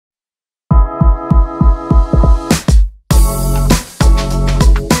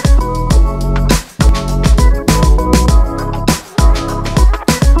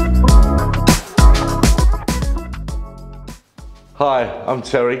I'm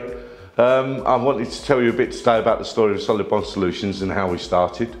Terry. I wanted to tell you a bit today about the story of Solid Bond Solutions and how we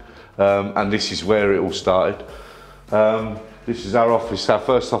started. And this is where it all started. This is our office, our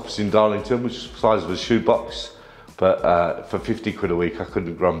first office in Darlington, which is the size of a shoebox. But for 50 quid a week, I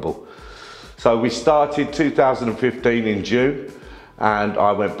couldn't grumble. So we started 2015 in June, and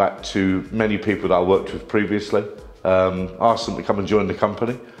I went back to many people that I worked with previously, asked them to come and join the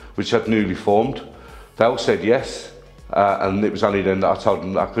company, which had newly formed. They all said yes, and it was only then that I told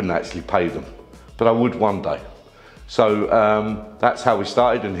them that I couldn't actually pay them, but I would one day. So that's how we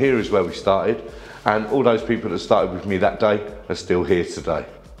started, and here is where we started. And all those people that started with me that day are still here today.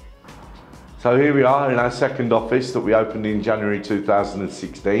 So here we are in our second office that we opened in January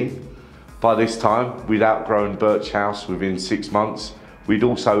 2016. By this time, we'd outgrown Birch House within 6 months. We'd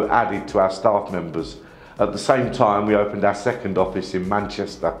also added to our staff members. At the same time, we opened our second office in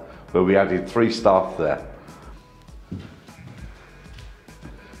Manchester, where we added 3 staff there.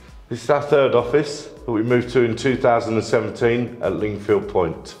 This is our third office that we moved to in 2017 at Lingfield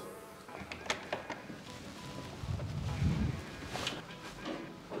Point.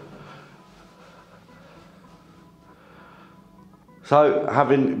 So,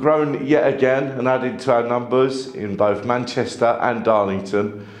 having grown yet again and added to our numbers in both Manchester and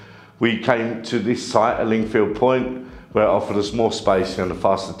Darlington, we came to this site at Lingfield Point, where it offered us more space and a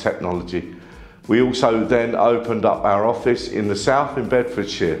faster technology. We also then opened up our office in the south in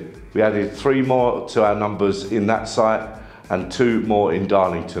Bedfordshire. We added 3 more to our numbers in that site and 2 more in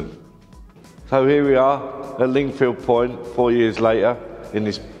Darlington. So here we are at Lingfield Point 4 years later in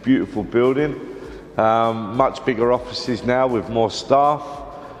this beautiful building. Much bigger offices now with more staff.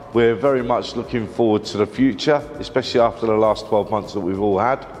 We're very much looking forward to the future, especially after the last 12 months that we've all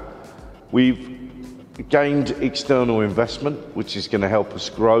had. We've gained external investment, which is going to help us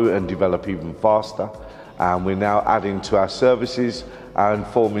grow and develop even faster. And we're now adding to our services and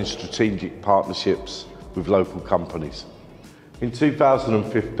forming strategic partnerships with local companies. In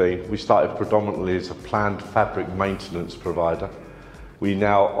 2015, we started predominantly as a planned fabric maintenance provider. We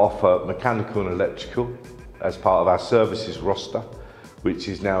now offer mechanical and electrical as part of our services roster, which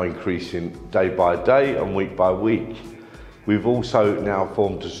is now increasing day by day and week by week. We've also now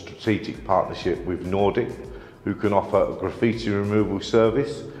formed a strategic partnership with Nordic, who can offer a graffiti removal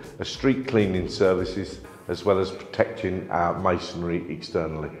service, a street cleaning services, as well as protecting our masonry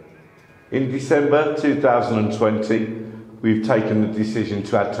externally. In December 2020, we've taken the decision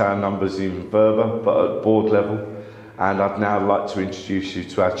to add to our numbers even further, but at board level. And I'd now like to introduce you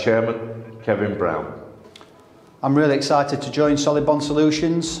to our chairman, Kevin Brown. I'm really excited to join Solid Bond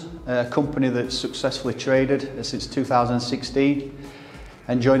Solutions, a company that's successfully traded since 2016,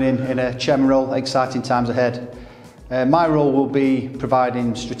 and joining in a chairman role, exciting times ahead. My role will be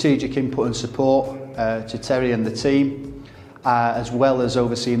providing strategic input and support to Terry and the team, as well as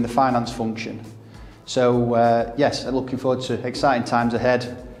overseeing the finance function. So yes, I'm looking forward to exciting times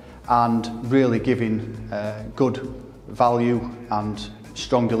ahead and really giving good value and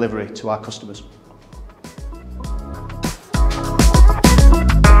strong delivery to our customers.